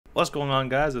What's going on,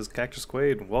 guys? It's Cactus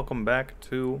Quaid. Welcome back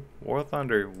to War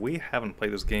Thunder. We haven't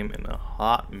played this game in a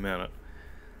hot minute.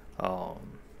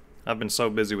 I've been so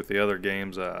busy with the other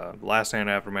games, Last Stand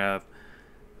Aftermath,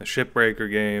 the Shipbreaker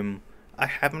game. I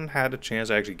haven't had a chance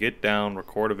to actually get down,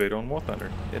 record a video on War Thunder.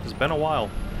 It has been a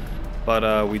while.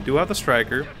 But we do have the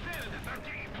Stryker.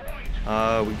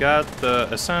 We got the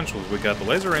essentials. We got the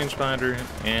laser rangefinder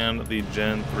and the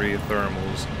Gen 3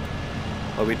 thermals.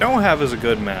 What we don't have is a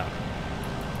good map.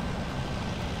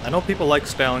 I know people like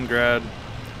Stalingrad.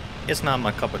 It's not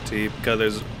my cup of tea because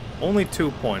there's only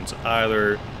 2 points,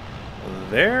 either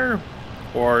there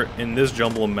or in this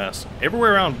jumble of mess.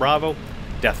 Everywhere around Bravo,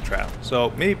 death trap. So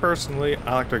me personally,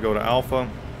 I like to go to Alpha.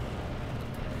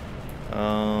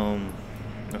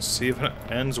 Let's see if it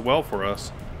ends well for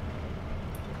us.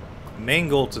 Main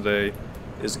goal today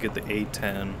is to get the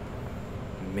A-10.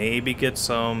 Maybe get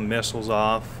some missiles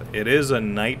off. It is a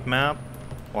night map.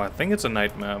 Well, I think it's a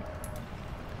night map.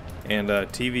 And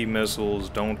TV missiles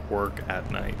don't work at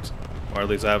night. Or at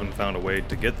least I haven't found a way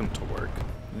to get them to work.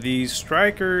 The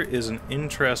Stryker is an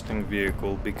interesting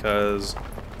vehicle because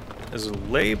it's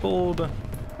labeled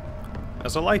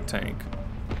as a light tank.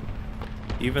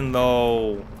 Even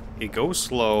though it goes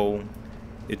slow,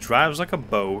 it drives like a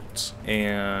boat,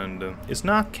 and it's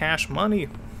not cash money.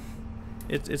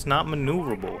 It's not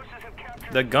maneuverable.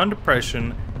 The gun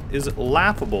depression is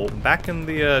laughable. Back in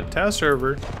the test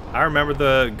server, I remember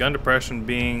the gun depression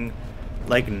being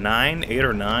like 8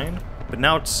 or 9, but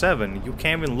now it's 7. You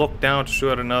can't even look down to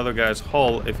shoot at another guy's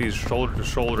hull if he's shoulder to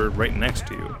shoulder right next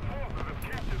to you.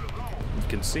 You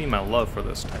can see my love for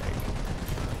this tank.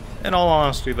 In all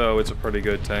honesty though, it's a pretty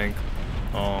good tank.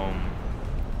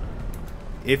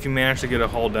 If you manage to get a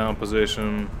hull down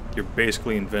position, you're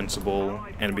basically invincible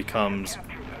and it becomes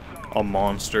a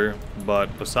monster.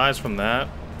 But besides from that,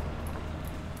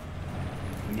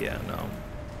 yeah, no.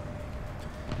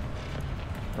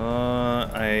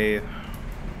 I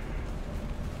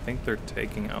think they're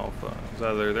taking Alpha. It's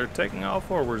either they're taking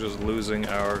Alpha or we're just losing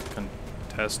our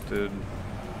contested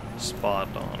spot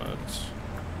on it.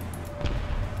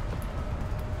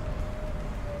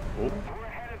 Oh.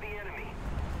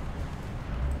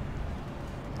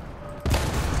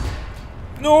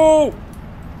 No!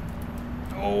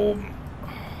 Oh.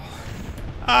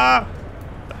 Ah!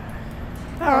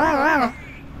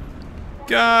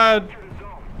 God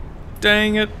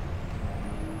dang it.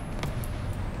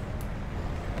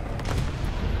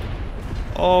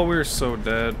 Oh, we're so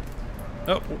dead.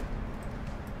 Oh.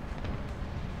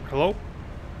 Hello?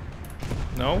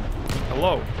 No?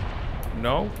 Hello?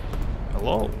 No?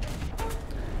 Hello?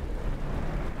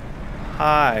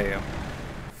 Hi.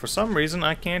 For some reason,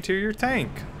 I can't hear your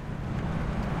tank.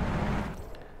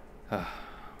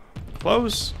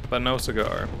 Close, but no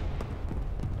cigar.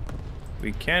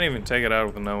 We can't even take it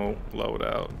out with no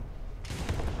loadout.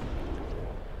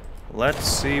 Let's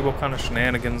see what kind of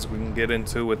shenanigans we can get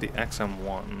into with the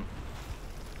XM1.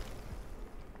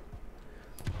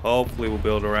 Hopefully we'll be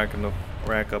able to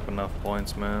rack up enough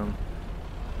points, man.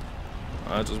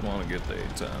 I just want to get the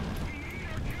A-10.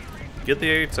 Get the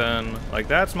A-10. Like,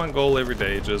 that's my goal every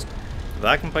day. Just, if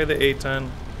I can play the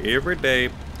A-10 every day,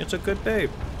 it's a good day.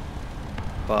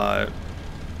 But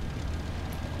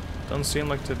doesn't seem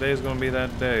like today's gonna be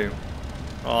that day.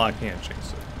 Oh, I can't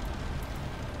chase it.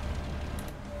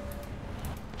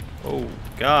 Oh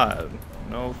God,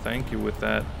 no thank you with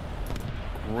that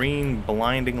green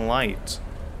blinding light.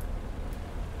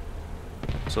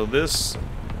 So this,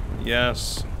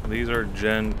 yes, these are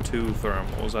Gen 2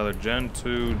 thermals, either Gen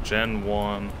 2, Gen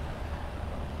 1,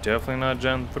 definitely not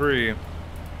Gen 3.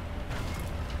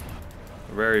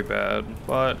 Very bad,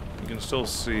 but you can still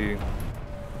see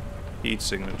heat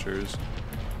signatures.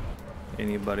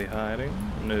 Anybody hiding?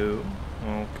 No.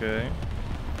 Okay.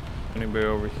 Anybody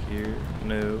over here?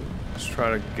 No. Let's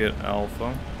try to get Alpha.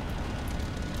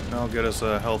 And that'll get us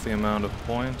a healthy amount of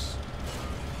points.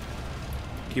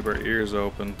 Keep our ears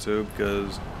open too,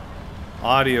 because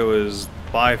audio is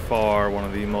by far one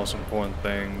of the most important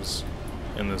things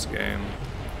in this game.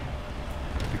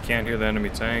 If you can't hear the enemy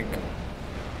tank,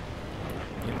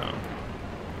 you know,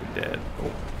 you're dead.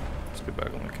 Oh, let's get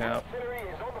back on the cap.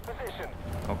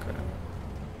 Okay.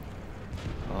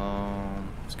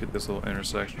 Let's get this little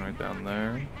intersection right down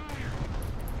there.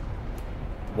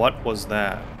 What was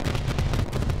that?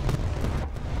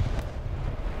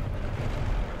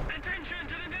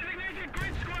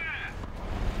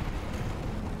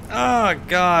 Ah,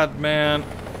 God, man.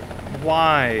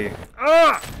 Why?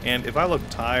 Ah! And if I look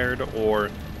tired or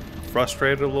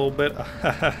frustrated a little bit,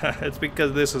 it's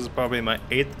because this is probably my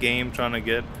 8th game trying to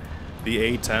get the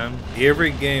A-10.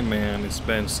 Every game, man, it's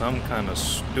been some kind of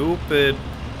stupid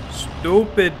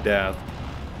Stupid death.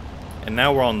 And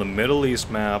now we're on the Middle East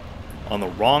map, on the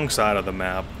wrong side of the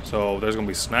map. So there's gonna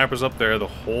be snipers up there the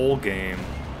whole game.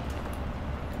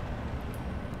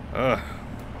 Ugh.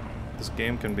 This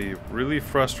game can be really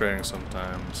frustrating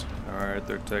sometimes. Alright,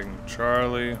 they're taking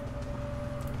Charlie.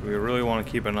 We really want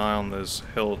to keep an eye on this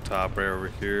hilltop right over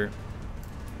here.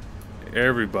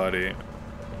 Everybody,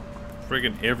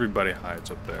 friggin' everybody hides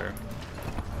up there.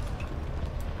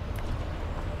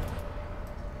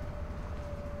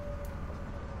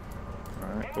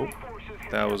 Alright, oh,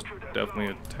 that was definitely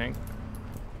a tank.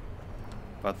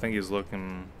 I think he's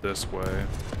looking this way.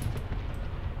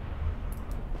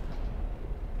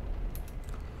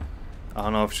 I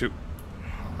don't know if shoot.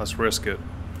 Let's risk it.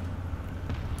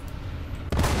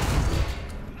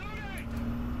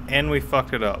 And we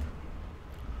fucked it up.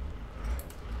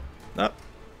 Oh.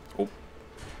 Oh.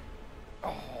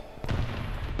 Oh.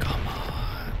 Come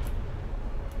on.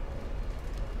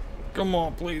 Come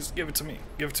on, please. Give it to me.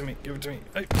 Give it to me. Give it to me.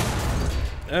 Hey.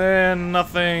 And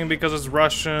nothing because it's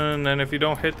Russian. And if you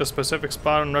don't hit the specific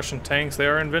spot on Russian tanks, they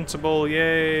are invincible.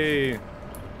 Yay.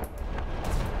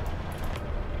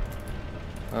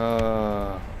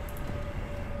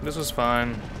 This is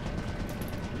fine.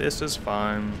 This is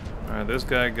fine. Alright, this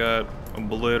guy got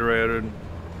obliterated.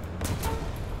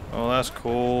 Oh, that's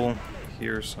cool.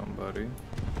 Here's somebody.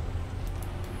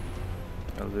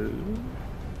 Hello?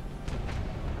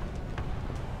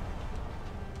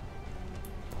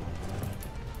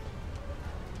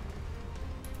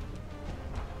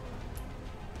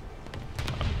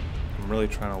 I'm really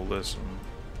trying to listen.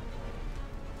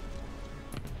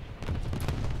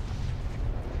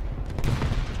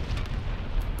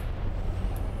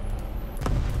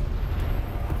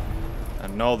 I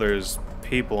know there's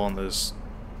people on this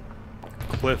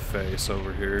cliff face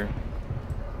over here.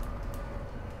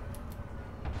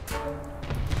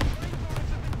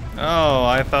 Oh,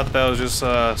 I thought that was just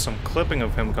some clipping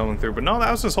of him coming through, but no, that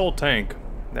was his whole tank.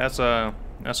 That's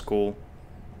cool.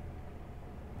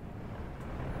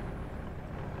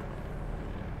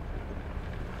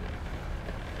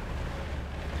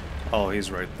 Oh,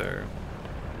 he's right there.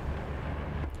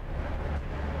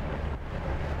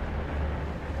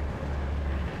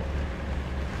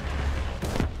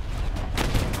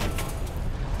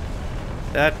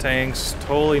 That tank's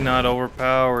totally not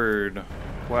overpowered.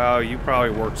 Wow, you probably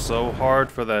worked so hard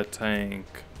for that tank.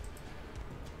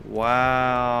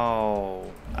 Wow.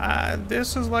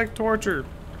 This is like torture.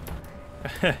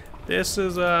 This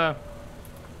is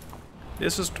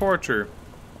torture.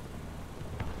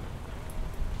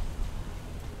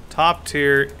 Top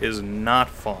tier is not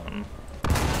fun.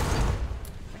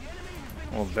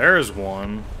 Well, there's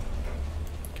one.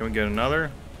 Can we get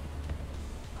another?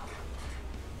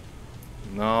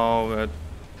 No, that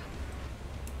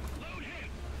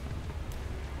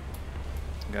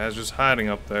guy's just hiding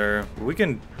up there. We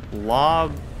can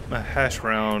lob a hash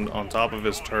round on top of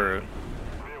his turret.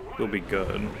 He'll be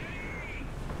good.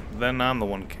 Then I'm the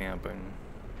one camping.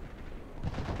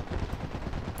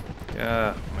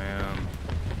 Yeah, man.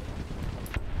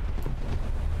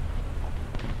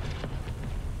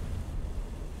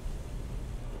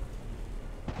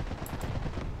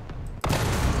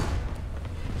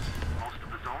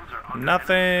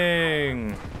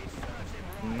 Nothing.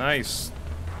 Nice.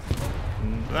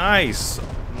 Nice.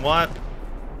 What?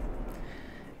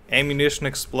 Ammunition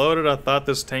exploded? I thought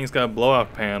this tank's got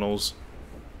blowout panels.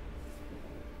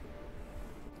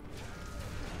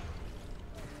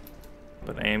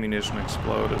 But ammunition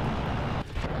exploded.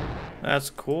 That's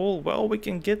cool. Well, we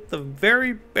can get the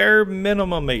very bare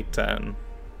minimum A-10.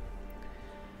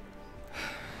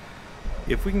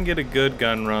 If we can get a good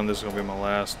gun run, this is going to be my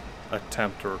last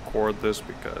attempt to record this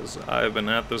because I've been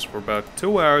at this for about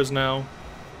 2 hours now.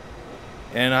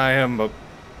 And I am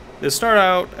it started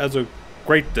out as a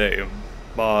great day,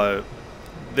 but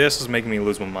this is making me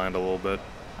lose my mind a little bit.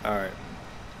 Alright.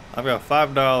 I've got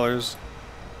 $5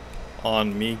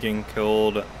 on me getting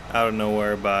killed out of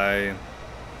nowhere by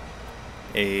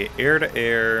a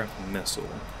air-to-air missile.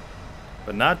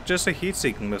 But not just a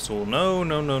heat-seeking missile. No,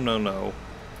 no, no, no, no.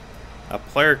 A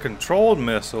player-controlled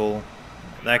missile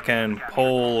that can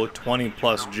pull 20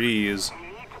 plus Gs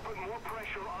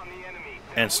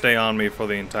and stay on me for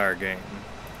the entire game.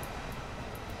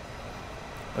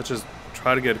 Let's just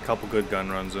try to get a couple good gun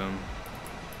runs in.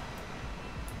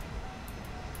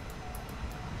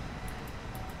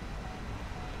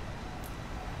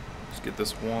 Let's get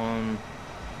this one.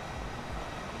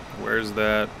 Where's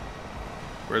that?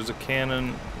 Where's the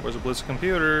cannon? Where's the ballistic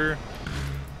computer?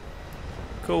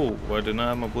 Cool. I did not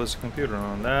have my ballistic computer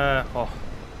on that. Oh,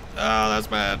 that's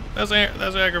bad. That's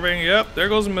aggravating. Yep, there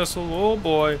goes a missile. Oh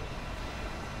boy.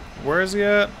 Where is he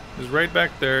at? He's right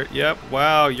back there. Yep.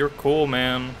 Wow, you're cool,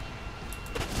 man.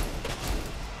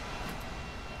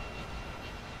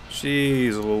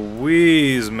 Jeez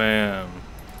Louise, man.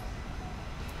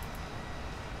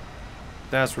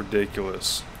 That's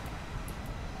ridiculous.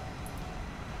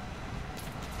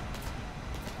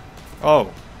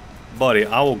 Oh, buddy,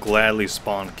 I will gladly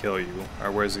spawn kill you.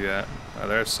 Alright, where's he at? Oh,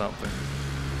 there's something.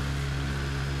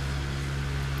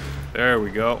 There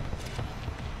we go.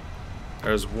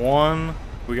 There's one.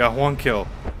 We got one kill.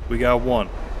 We got one.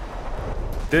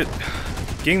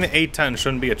 Getting the A-10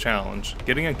 shouldn't be a challenge.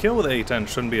 Getting a kill with the A-10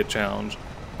 shouldn't be a challenge.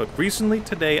 But recently,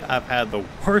 today, I've had the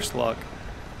worst luck.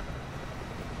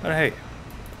 But hey,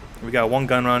 we got one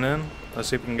gun run in. Let's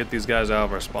see if we can get these guys out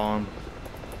of our spawn.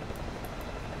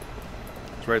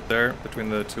 It's right there between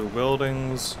the two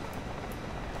buildings.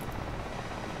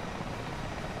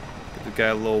 Get the guy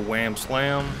a little wham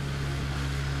slam.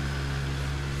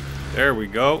 There we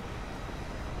go.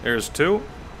 There's two.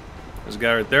 There's a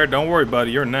guy right there. Don't worry,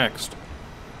 buddy. You're next.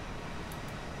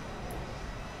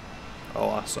 Oh,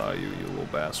 I saw you, you little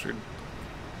bastard.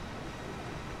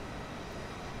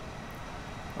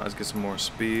 Let's get some more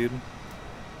speed.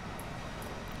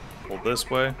 Pull this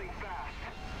way.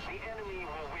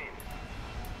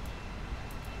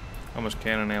 How much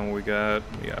cannon ammo we got?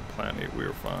 We got plenty. We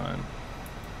were fine.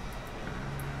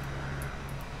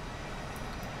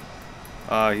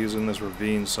 He's in this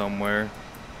ravine somewhere.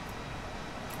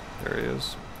 There he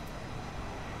is.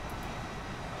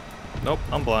 Nope,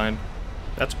 I'm blind.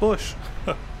 That's bush.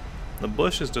 The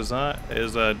bush is disguised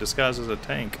as a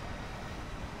tank.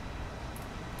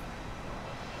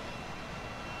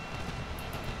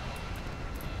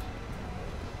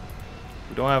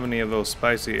 We don't have any of those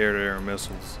spicy air-to-air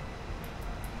missiles.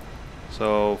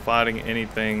 So fighting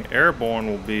anything airborne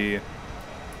will be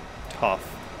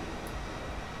tough,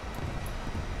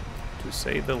 to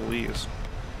say the least.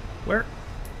 Where?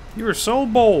 You were so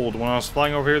bold when I was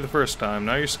flying over here the first time.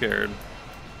 Now you're scared.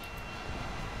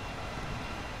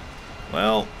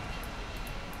 Well,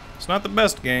 it's not the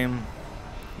best game.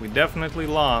 We definitely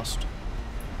lost.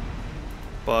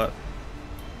 But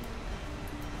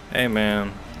hey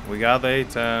man, we got the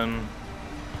A-10.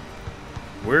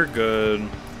 We're good.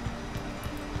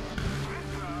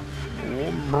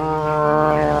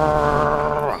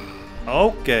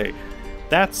 Okay,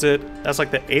 that's it. That's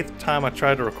like the 8th time I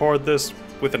tried to record this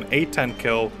with an A-10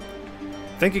 kill.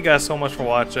 Thank you guys so much for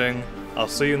watching. I'll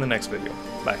see you in the next video.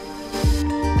 Bye.